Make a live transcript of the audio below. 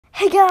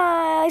Hey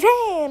guys,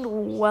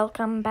 and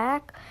welcome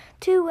back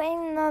to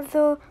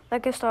another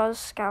LEGO Star Wars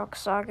Skywalker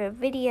Saga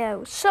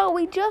video. So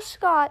we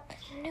just got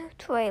a new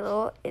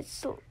trailer. It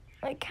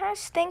kind of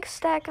stinks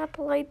that got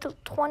delayed till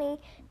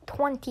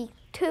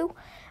 2022.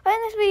 But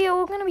in this video,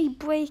 we're going to be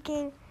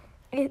breaking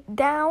it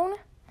down,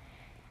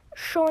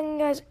 showing you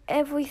guys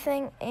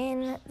everything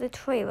in the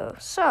trailer.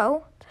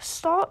 So, to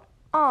start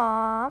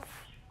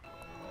off,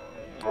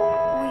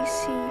 we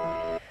see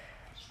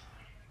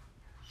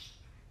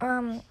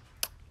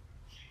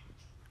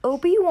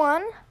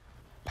Obi-Wan,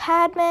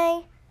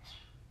 Padme,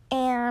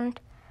 and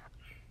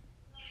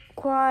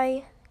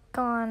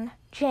Qui-Gon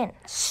Jinn.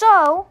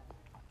 So,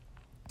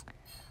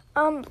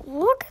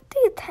 look at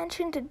the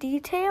attention to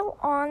detail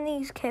on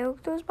these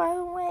characters, by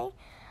the way.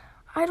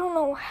 I don't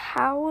know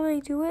how they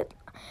do it.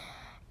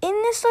 In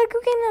this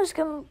LEGO game, there's a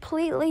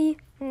completely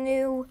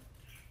new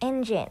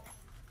engine.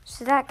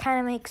 So that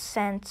kind of makes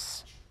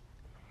sense.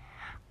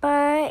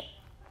 But,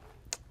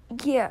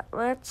 yeah,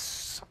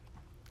 let's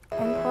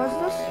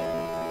unpause this.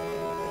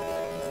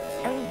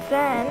 And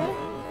then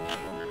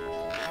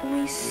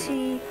we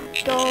see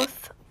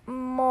Darth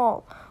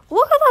Maul.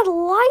 Look at that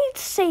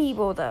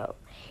lightsaber, though.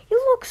 It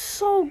looks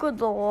so good.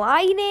 The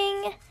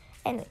lighting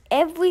and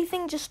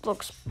everything just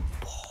looks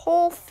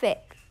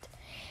perfect.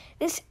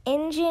 This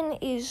engine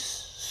is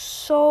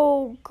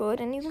so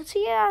good. And you can see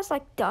it has,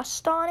 like,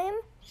 dust on him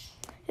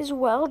as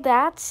well.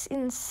 That's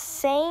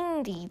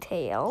insane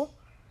detail.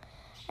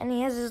 And he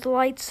has his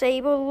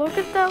lightsaber. Look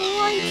at that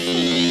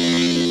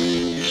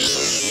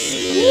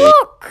lightsaber.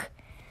 Look!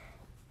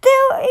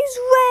 There is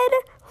red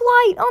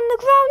light on the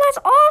ground. That's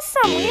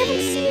awesome. We haven't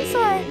seen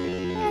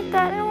something like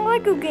that in a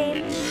LEGO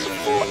game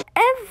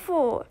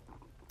forever.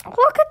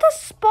 Look at the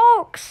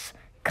sparks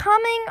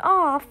coming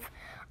off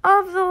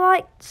of the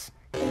lights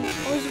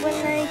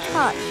when they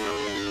touch.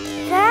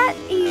 That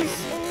is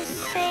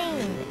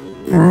insane.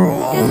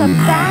 There's a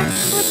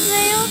backflip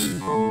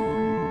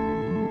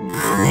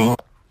there.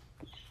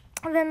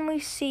 And then we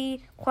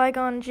see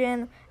Qui-Gon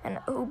Jinn and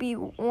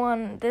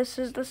Obi-Wan. This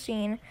is the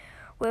scene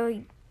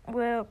where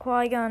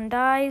Qui-Gon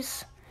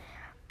dies.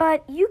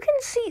 But you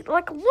can see,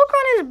 like, look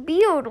on his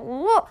beard.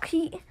 Look,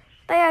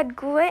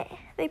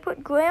 they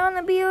put gray on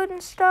the beard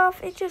and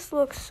stuff. It just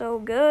looks so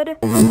good.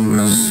 But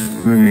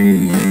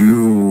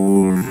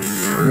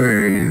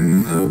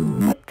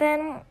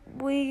then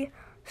we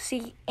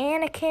see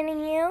Anakin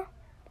here,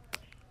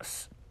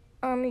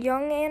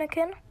 young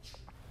Anakin,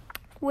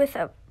 with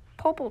a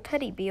purple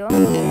teddy bear.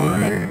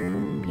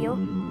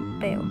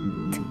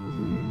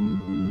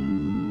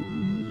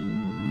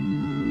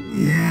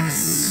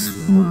 Yes.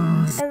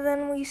 And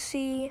then we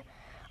see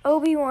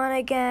Obi-Wan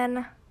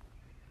again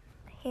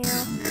here.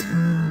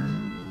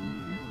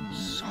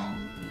 So,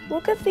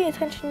 look at the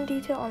attention to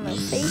detail on their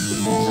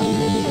faces.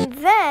 And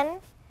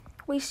then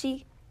we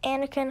see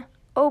Anakin,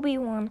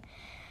 Obi-Wan,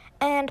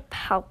 and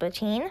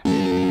Palpatine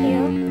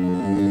here.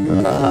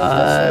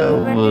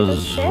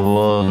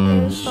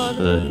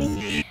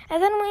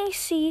 And then we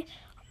see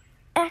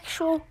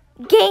actual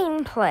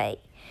gameplay.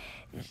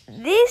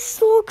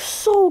 This looks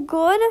so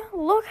good.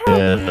 Look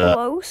how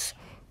close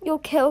your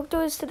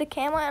character is to the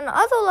camera. In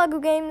other LEGO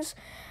games,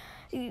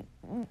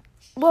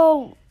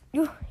 well,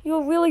 you're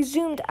really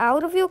zoomed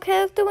out of your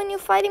character when you're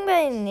fighting,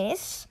 but in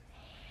this,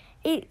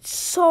 it's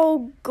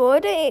so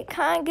good. It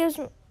kind of gives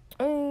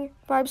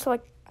vibes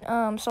like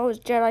Star Wars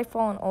Jedi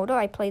Fallen Order.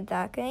 I played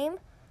that game.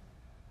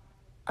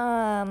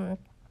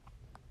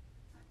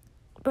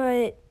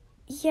 But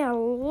yeah,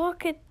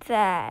 look at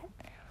that.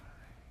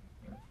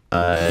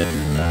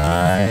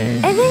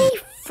 And then he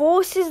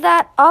forces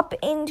that up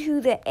into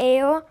the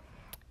air,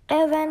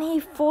 and then he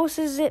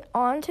forces it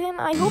onto him.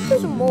 I hope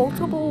there's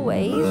multiple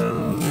ways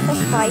to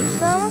fight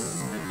them,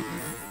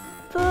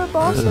 the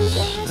bosses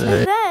in this.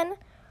 And then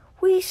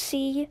we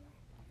see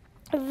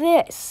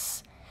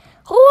this.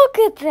 Look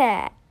at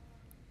that.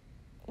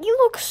 You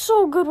look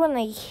so good when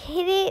they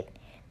hit it.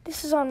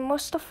 This is on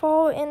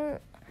Mustafar in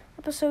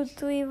Episode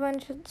 3 of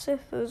Revenge of the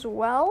Sith as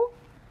well.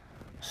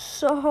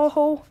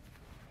 So,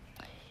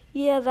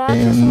 yeah,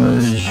 that's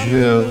amazing.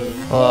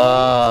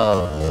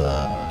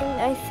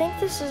 And I think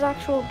this is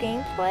actual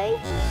gameplay.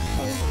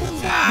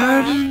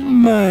 How did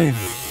my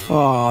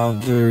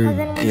father and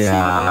then we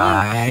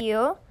die? see Luke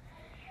here.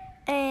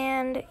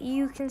 And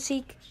you can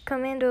see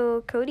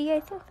Commander Cody, I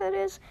think that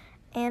is,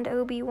 and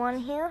Obi-Wan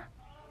here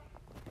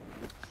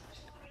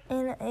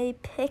in a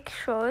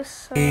picture.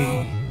 So,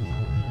 and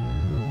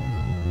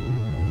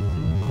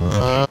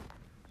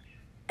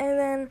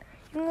then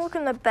you can look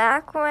in the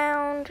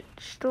background. It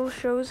still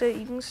shows it.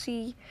 You can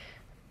see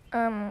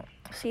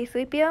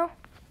C-3PO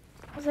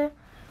there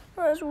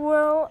as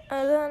well.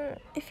 And then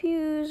if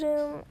you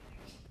zoom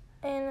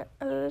in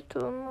a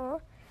little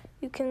more,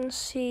 you can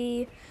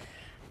see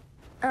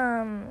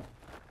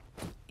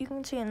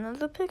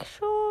another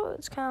picture.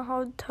 It's kind of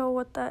hard to tell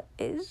what that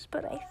is,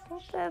 but I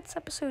think that's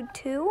Episode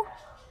 2.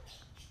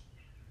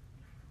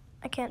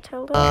 I can't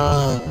tell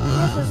that.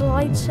 This is a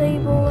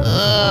lightsaber.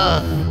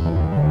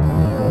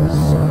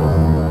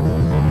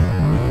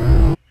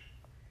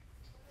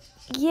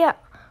 Yeah,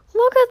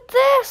 Look at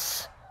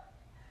this.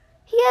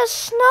 He has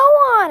snow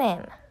on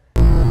him.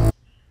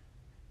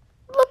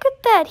 Look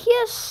at that. He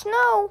has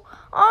snow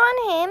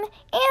on him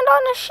and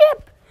on the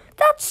ship.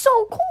 That's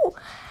so cool.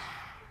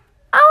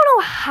 I don't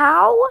know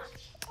how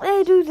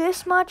they do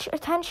this much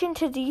attention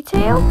to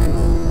detail.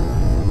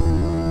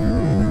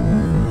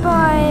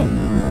 But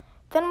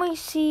then we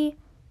see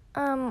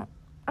a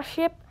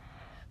ship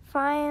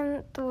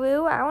flying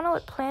through. I don't know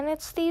what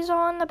planets these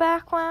are in the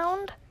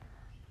background.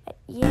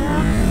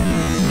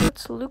 Yeah,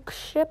 it's Luke's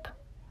ship.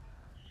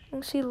 You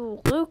can see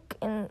Luke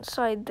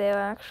inside there,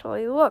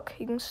 actually. Look,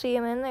 you can see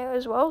him in there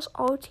as well as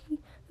R2D2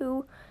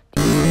 on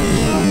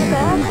the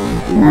back.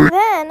 And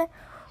then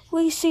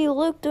we see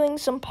Luke doing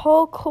some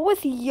parkour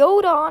with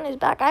Yoda on his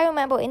back. I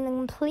remember in the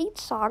complete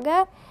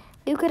saga,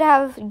 you could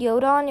have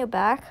Yoda on your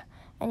back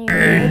and you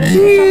rode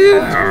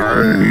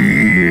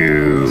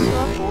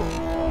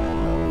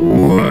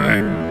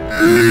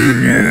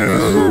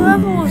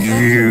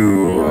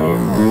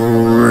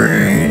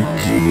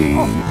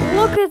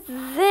look at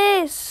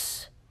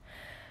this.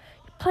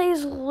 He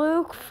plays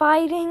Luke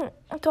fighting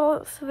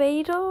Darth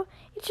Vader.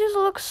 It just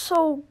looks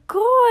so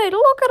good.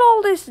 Look at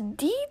all this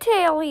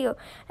detail here.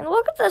 And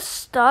look at the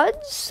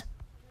studs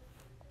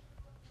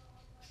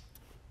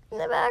in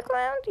the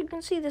background. You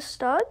can see the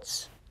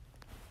studs.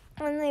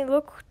 And they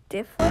look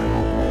different.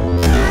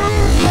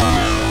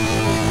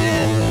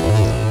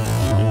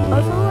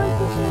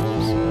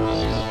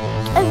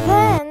 And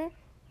then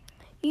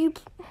you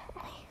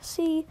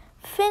see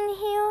Finn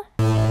here.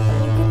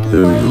 And you get to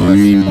play as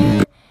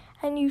Finn.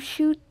 And you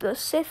shoot the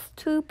Sith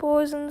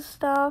troopers and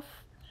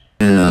stuff.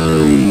 And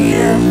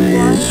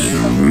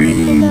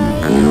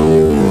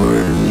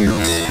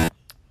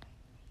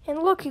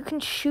look, you can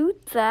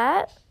shoot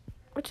that,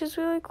 which is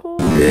really cool.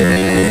 And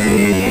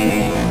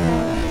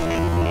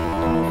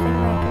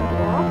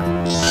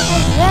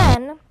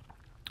then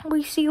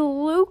we see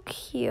Luke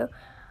here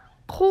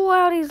pull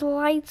out his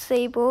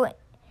lightsaber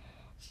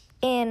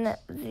in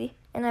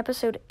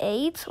episode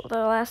 8, The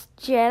Last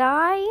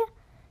Jedi.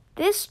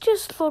 This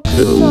just looks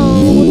so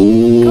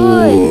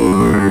good.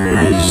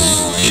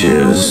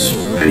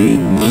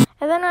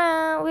 And then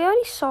we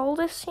already saw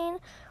this scene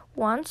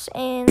once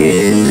in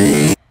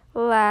the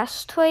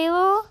last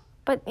trailer,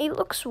 but it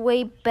looks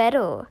way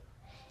better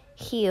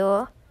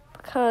here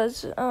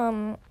because you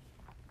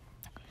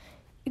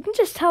can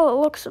just tell it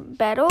looks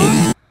better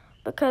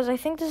because I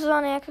think this is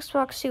on the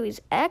Xbox Series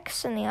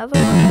X and the other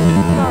one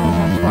is on the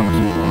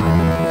Xbox One.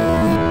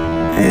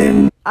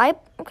 I'm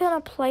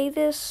gonna play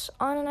this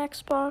on an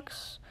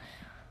Xbox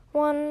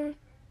One,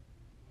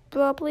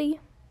 probably,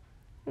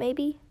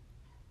 maybe,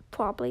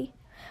 probably.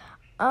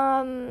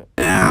 I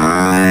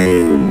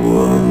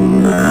will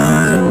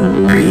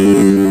not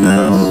be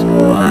the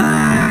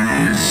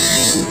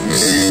last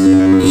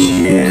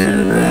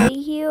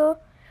Jedi. Here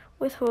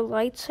with her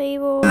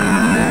lightsaber.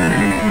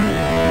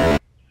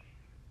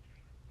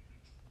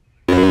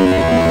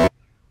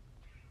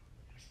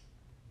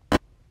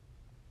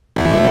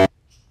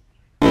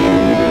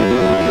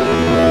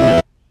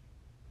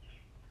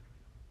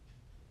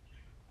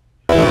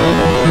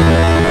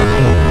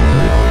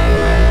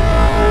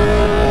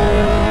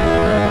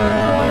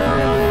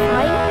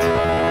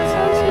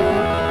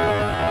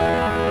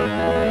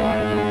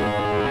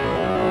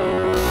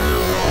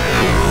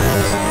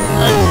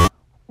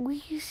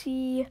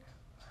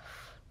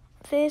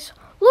 This.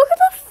 Look at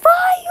the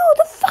fire!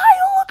 The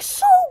fire looks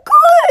so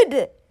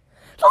good!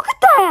 Look at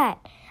that!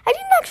 I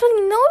didn't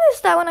actually notice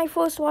that when I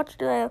first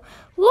watched it.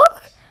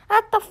 Look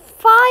at the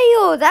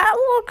fire! That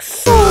looks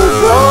so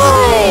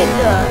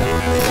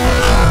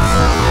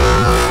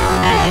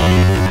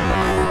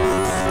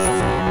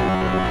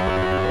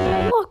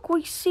good! Look,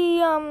 we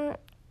see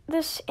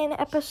this in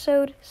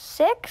episode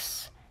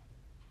 6.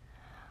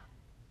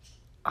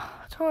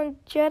 Return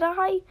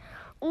Jedi.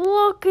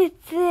 Look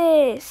at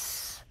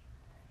this!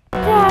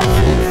 That's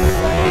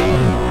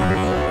insane.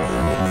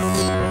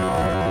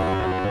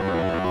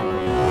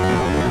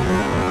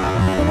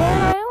 And then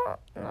I don't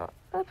know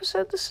what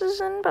episode this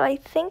is in, but I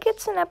think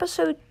it's in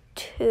episode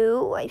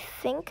 2. I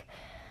think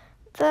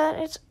that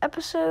it's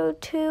episode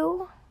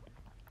 2.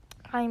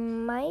 I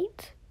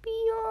might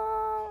be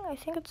wrong. I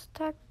think it's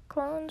Attack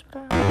Clones,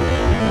 but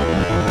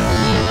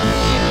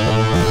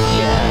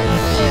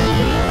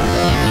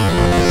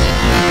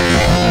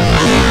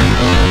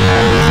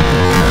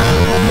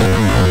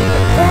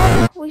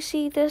we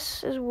see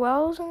this as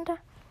well as in the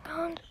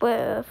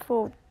where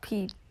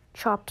he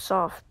chops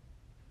off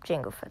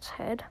Jango Fett's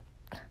head.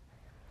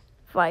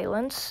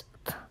 Violence.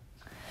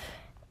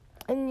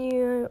 And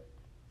you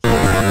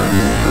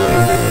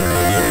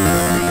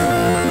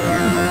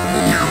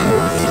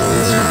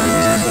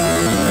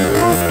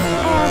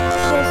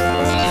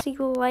see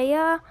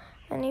Leia,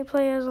 and you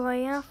play as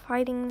Leia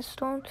fighting the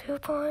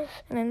Stormtroopers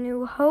in A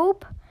New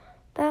Hope.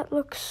 That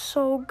looks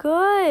so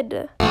good.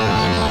 Look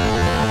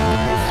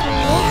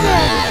at this.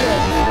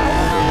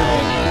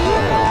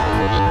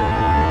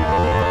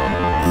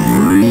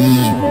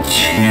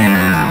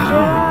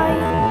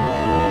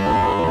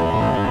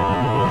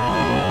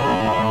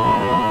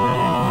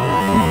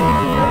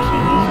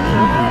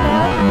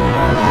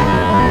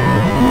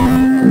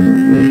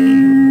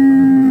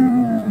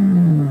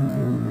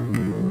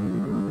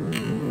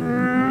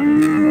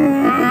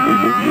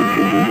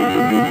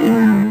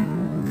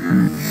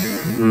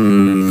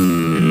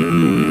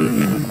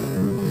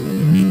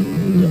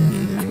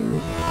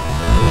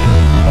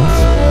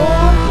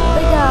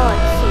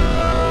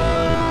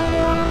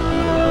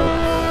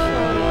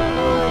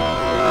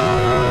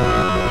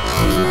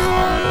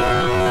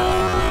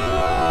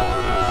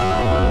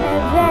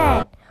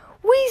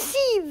 we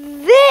see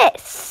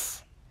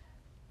this.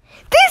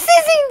 This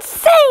is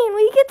insane.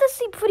 We get to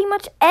see pretty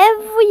much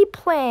every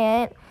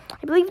planet.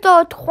 I believe there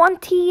are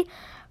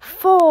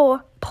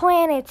 24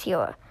 planets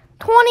here.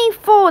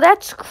 24,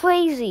 that's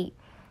crazy.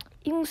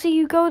 You can see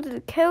you go to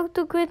the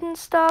character grid and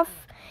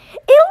stuff.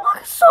 It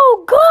looks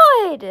so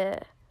good.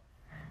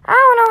 I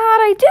don't know how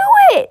they do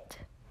it.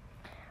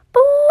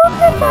 But look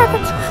at that,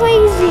 that's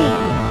crazy.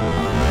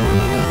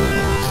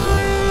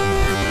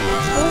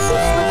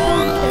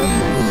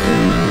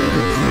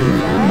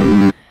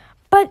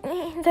 But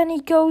then he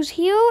goes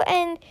here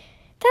and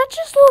that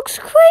just looks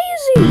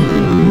crazy.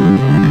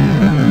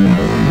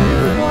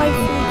 Fly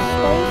through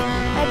space.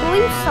 I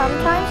believe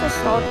sometimes the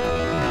Star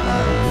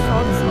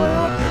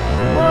Destroyer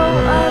will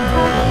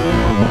attack you.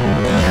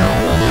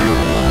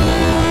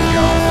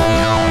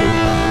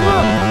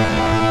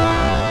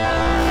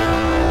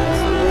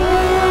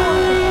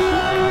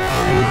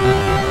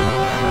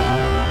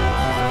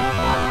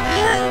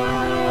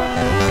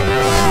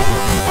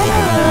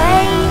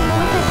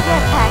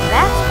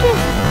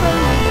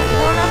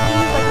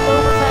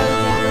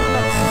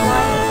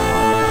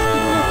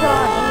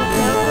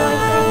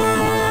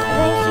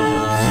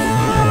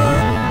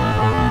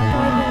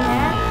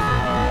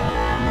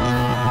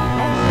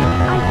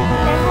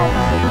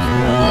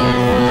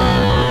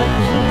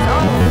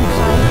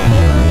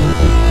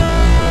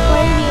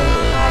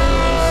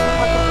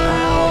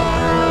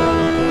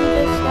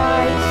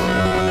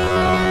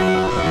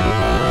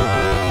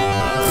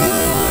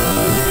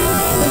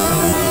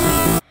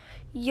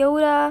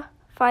 Yoda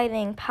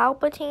fighting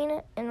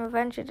Palpatine in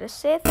Revenge of the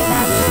Sith.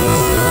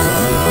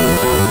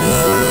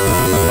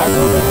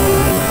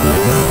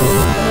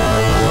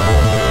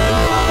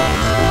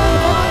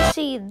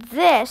 See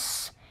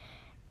this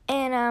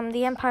in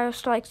The Empire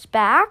Strikes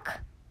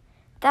Back.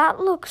 That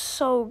looks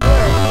so good.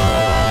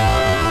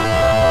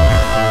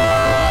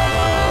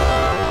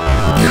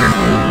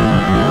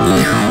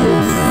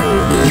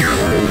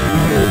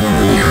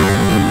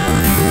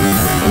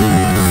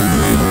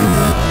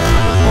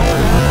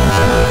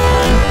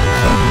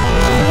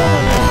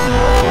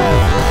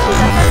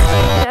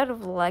 Out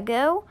of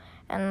Lego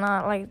and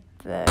not like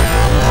the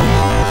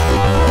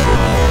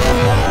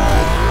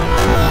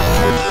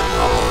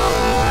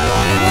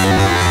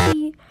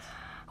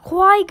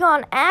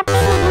Qui-Gon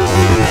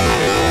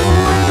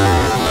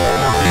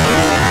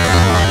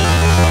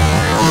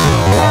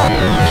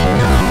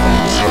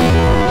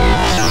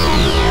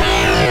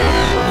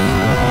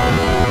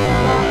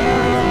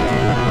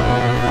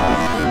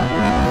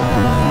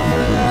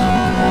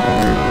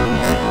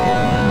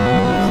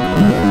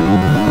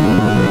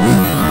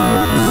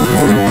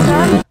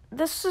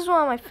This is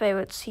one of my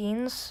favorite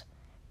scenes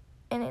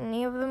in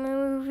any of the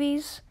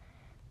movies.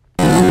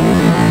 Look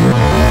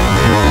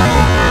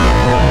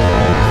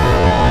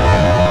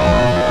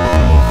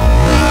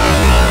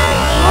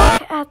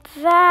at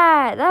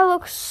that. That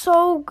looks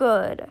so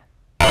good.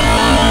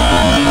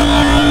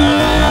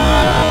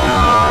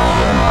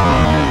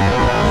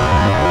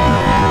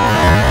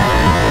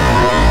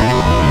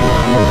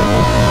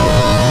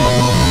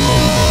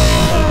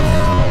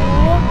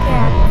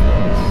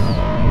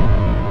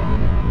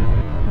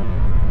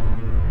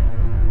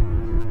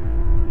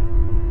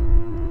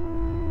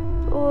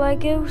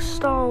 Lego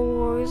Star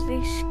Wars,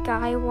 the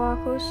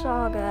Skywalker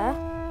saga.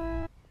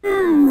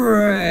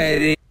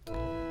 Ready.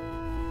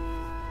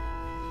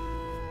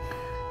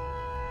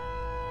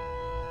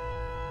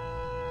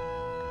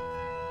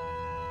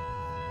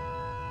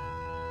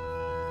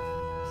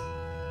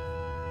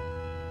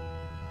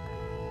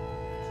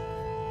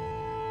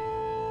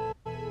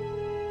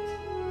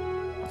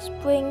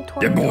 Spring 2022.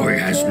 The boy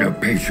has no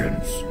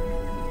patience.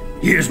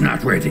 He is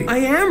not ready. I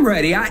am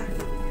ready.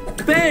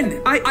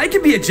 Ben, I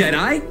can be a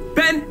Jedi.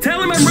 Ben,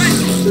 tell him I'm ready.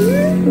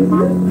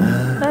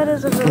 That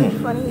is a really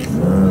funny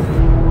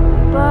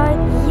scene. But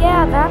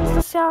yeah, that's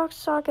the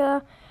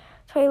saga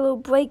trailer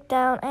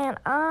breakdown. And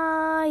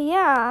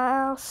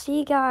yeah, I'll see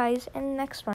you guys in the next one.